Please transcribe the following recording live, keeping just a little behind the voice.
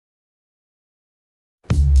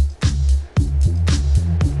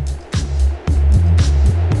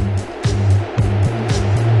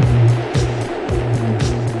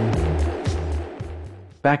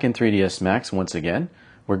Back in 3ds Max, once again,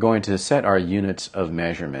 we're going to set our units of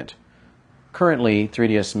measurement. Currently,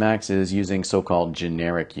 3ds Max is using so-called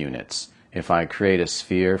generic units. If I create a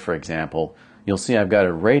sphere, for example, you'll see I've got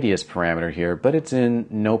a radius parameter here, but it's in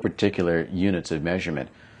no particular units of measurement.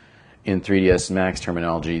 In 3ds Max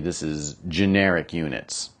terminology, this is generic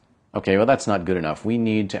units. Okay, well that's not good enough. We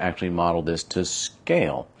need to actually model this to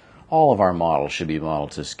scale. All of our models should be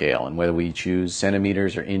modeled to scale, and whether we choose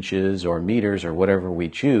centimeters or inches or meters or whatever we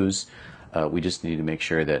choose, we just need to make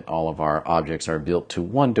sure that all of our objects are built to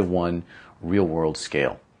one-to-one real-world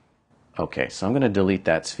scale. Okay, so I'm going to delete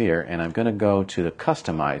that sphere, and I'm going to go to the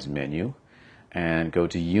Customize menu and go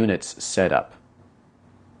to Units Setup.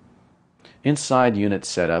 Inside Unit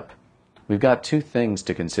Setup, we've got two things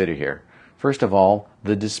to consider here. First of all,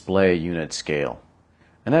 the display unit scale.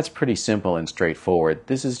 And that's pretty simple and straightforward.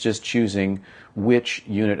 This is just choosing which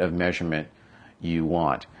unit of measurement you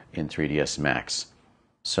want in 3ds Max.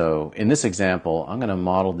 So in this example, I'm going to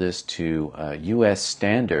model this to US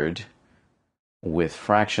standard with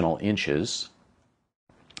fractional inches.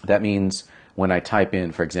 That means when I type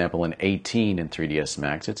in, for example, an 18 in 3ds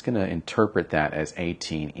Max, it's going to interpret that as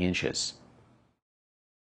 18 inches.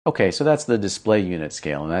 Okay, so that's the display unit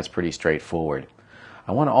scale, and that's pretty straightforward.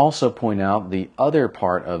 I want to also point out the other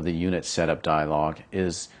part of the unit setup dialog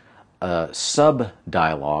is a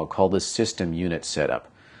sub-dialog called the system unit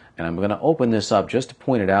setup. And I'm going to open this up just to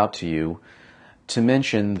point it out to you to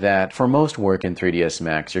mention that for most work in 3ds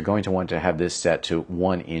Max, you're going to want to have this set to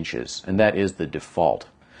 1 inches, and that is the default.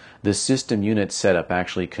 The system unit setup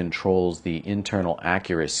actually controls the internal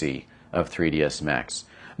accuracy of 3ds Max.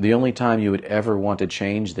 The only time you would ever want to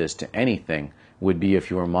change this to anything would be if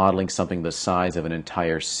you were modeling something the size of an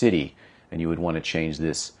entire city and you would want to change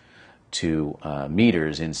this to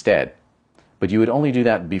meters instead. But you would only do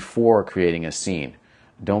that before creating a scene.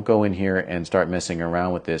 Don't go in here and start messing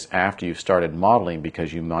around with this after you've started modeling,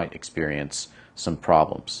 because you might experience some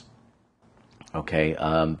problems. Okay,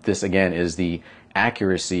 this again is the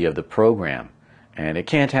accuracy of the program. And it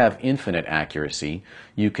can't have infinite accuracy.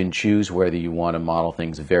 You can choose whether you want to model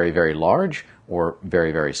things very, very large or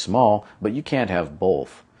very, very small, but you can't have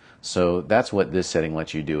both. So that's what this setting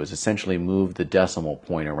lets you do, is essentially move the decimal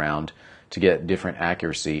point around to get different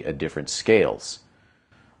accuracy at different scales.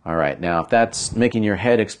 All right, now if that's making your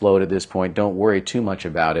head explode at this point, don't worry too much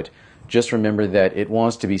about it. Just remember that it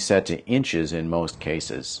wants to be set to inches in most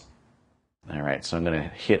cases. All right, so I'm going to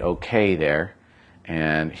hit OK there,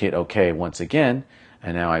 and hit OK once again,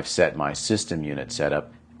 and now I've set my system unit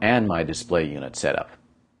setup and my display unit setup.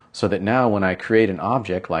 So that now when I create an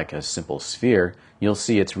object like a simple sphere, you'll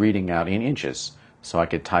see it's reading out in inches. So I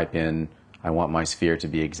could type in, I want my sphere to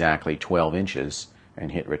be exactly 12 inches,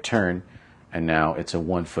 and hit return, and now it's a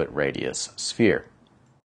 1 foot radius sphere.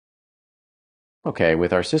 Okay,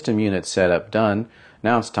 with our system unit setup done,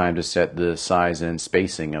 now it's time to set the size and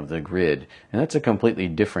spacing of the grid, and that's a completely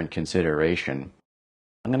different consideration.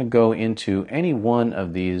 I'm going to go into any one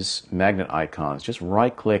of these magnet icons. Just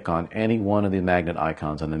right-click on any one of the magnet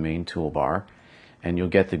icons on the main toolbar, and you'll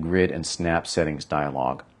get the Grid and Snap Settings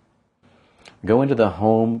dialog. Go into the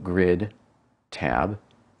Home Grid tab,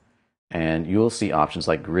 and you'll see options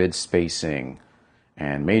like Grid Spacing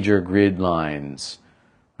and Major Grid Lines.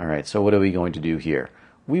 All right, so what are we going to do here?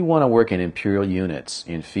 We want to work in imperial units,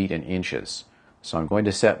 in feet and inches. So I'm going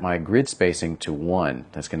to set my grid spacing to 1.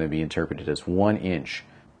 That's going to be interpreted as 1 inch.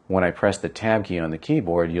 When I press the Tab key on the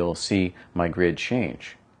keyboard, you'll see my grid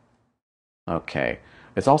change. Okay,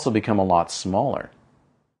 it's also become a lot smaller.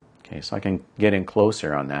 Okay, so I can get in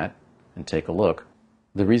closer on that and take a look.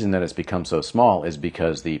 The reason that it's become so small is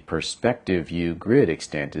because the perspective view grid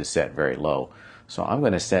extent is set very low. So I'm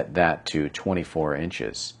going to set that to 24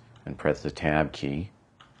 inches and press the Tab key.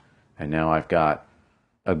 And now I've got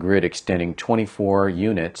a grid extending 24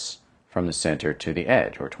 units from the center to the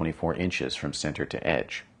edge, or 24 inches from center to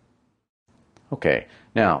edge. Okay,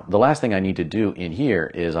 now the last thing I need to do in here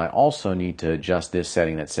is I also need to adjust this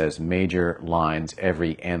setting that says major lines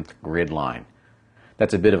every nth grid line.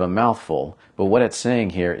 That's a bit of a mouthful, but what it's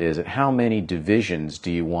saying here is that how many divisions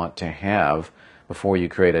do you want to have before you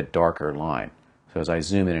create a darker line. So as I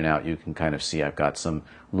zoom in and out, you can kind of see I've got some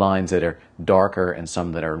lines that are darker and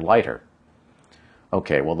some that are lighter.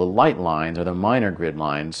 Okay, well the light lines, or the minor grid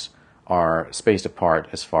lines, are spaced apart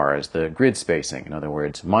as far as the grid spacing. In other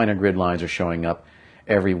words, minor grid lines are showing up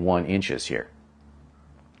every 1 inches here.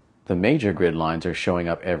 The major grid lines are showing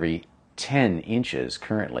up every 10 inches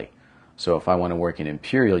currently. So if I want to work in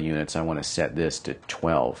imperial units, I want to set this to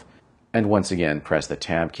 12. And once again, press the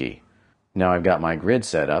Tab key. Now I've got my grid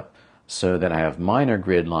set up so that I have minor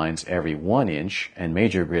grid lines every 1 inch and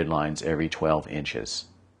major grid lines every 12 inches.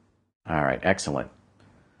 All right, excellent.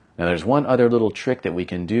 Now there's one other little trick that we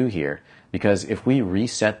can do here, because if we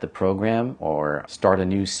reset the program or start a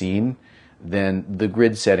new scene, then the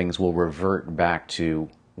grid settings will revert back to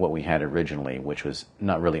what we had originally, which was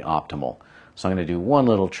not really optimal. So I'm going to do one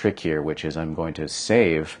little trick here, which is I'm going to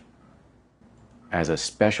save as a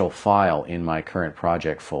special file in my current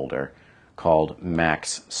project folder called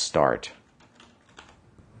Max Start.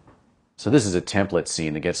 So this is a template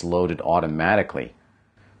scene that gets loaded automatically.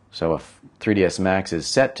 So if 3ds Max is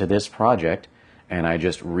set to this project and I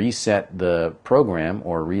just reset the program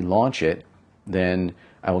or relaunch it, then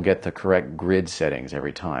I will get the correct grid settings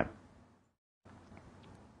every time.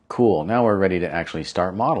 Cool, now we're ready to actually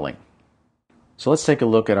start modeling. So let's take a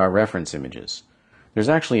look at our reference images. There's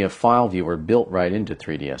actually a file viewer built right into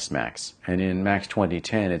 3ds Max, and in Max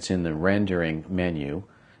 2010 it's in the rendering menu.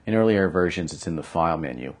 In earlier versions it's in the file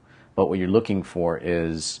menu, but what you're looking for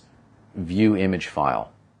is view image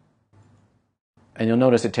file. And you'll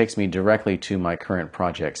notice it takes me directly to my current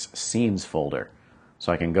project's scenes folder.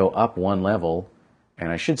 So I can go up one level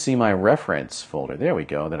and I should see my reference folder. There we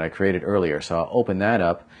go, that I created earlier. So I'll open that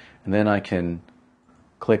up and then I can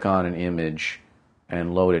click on an image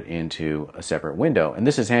and load it into a separate window. And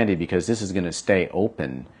this is handy because this is going to stay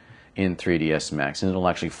open in 3ds Max and it'll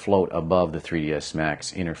actually float above the 3ds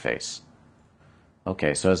Max interface.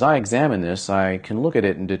 Okay, so as I examine this, I can look at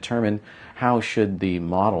it and determine how should the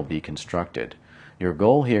model be constructed. Your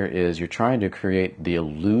goal here is you're trying to create the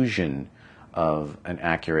illusion of an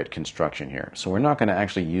accurate construction here. So we're not going to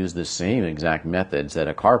actually use the same exact methods that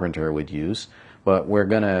a carpenter would use, but we're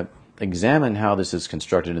going to examine how this is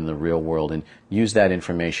constructed in the real world and use that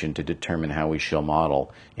information to determine how we shall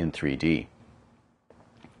model in 3D.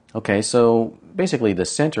 Okay, so basically the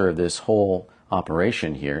center of this whole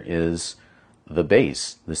operation here is the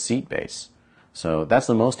base, the seat base. So that's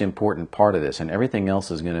the most important part of this, and everything else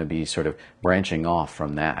is going to be sort of branching off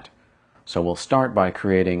from that. So we'll start by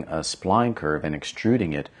creating a spline curve and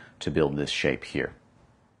extruding it to build this shape here.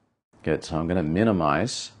 Good, so I'm going to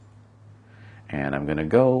minimize, and I'm going to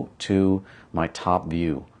go to my top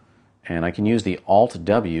view. And I can use the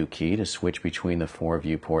Alt-W key to switch between the 4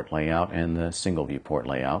 viewport layout and the single viewport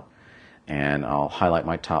layout. And I'll highlight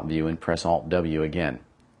my top view and press Alt-W again.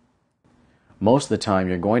 Most of the time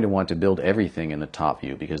you're going to want to build everything in the top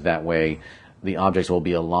view because that way the objects will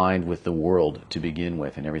be aligned with the world to begin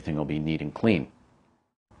with and everything will be neat and clean.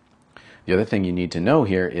 The other thing you need to know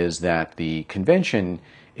here is that the convention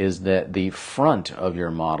is that the front of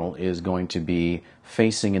your model is going to be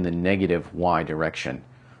facing in the negative Y direction.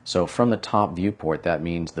 So from the top viewport, that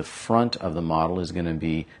means the front of the model is going to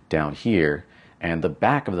be down here and the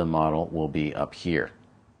back of the model will be up here.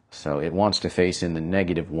 So it wants to face in the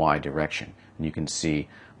negative Y direction. And you can see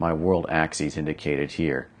my world axes indicated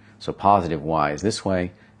here. So positive Y is this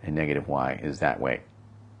way and negative Y is that way.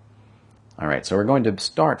 Alright, so we're going to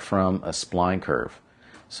start from a spline curve.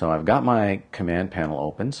 So I've got my command panel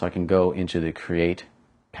open, so I can go into the Create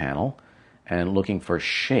panel and looking for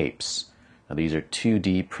shapes. Now these are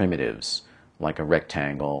 2D primitives, like a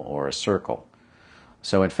rectangle or a circle.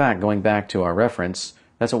 So in fact, going back to our reference,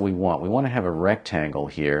 that's what we want. We want to have a rectangle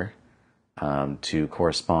here to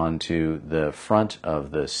correspond to the front of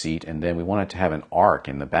the seat, and then we want it to have an arc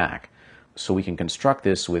in the back. So we can construct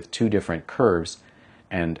this with 2 different curves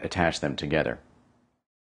and attach them together.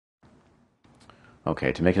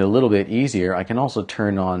 Okay, to make it a little bit easier, I can also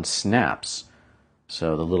turn on snaps.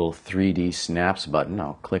 So the little 3D snaps button,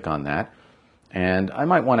 I'll click on that. And I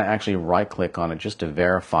might want to actually right-click on it just to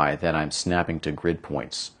verify that I'm snapping to grid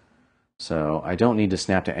points. So I don't need to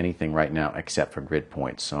snap to anything right now except for grid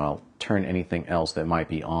points. So I'll turn anything else that might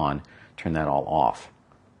be on, turn that all off.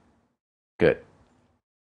 Good.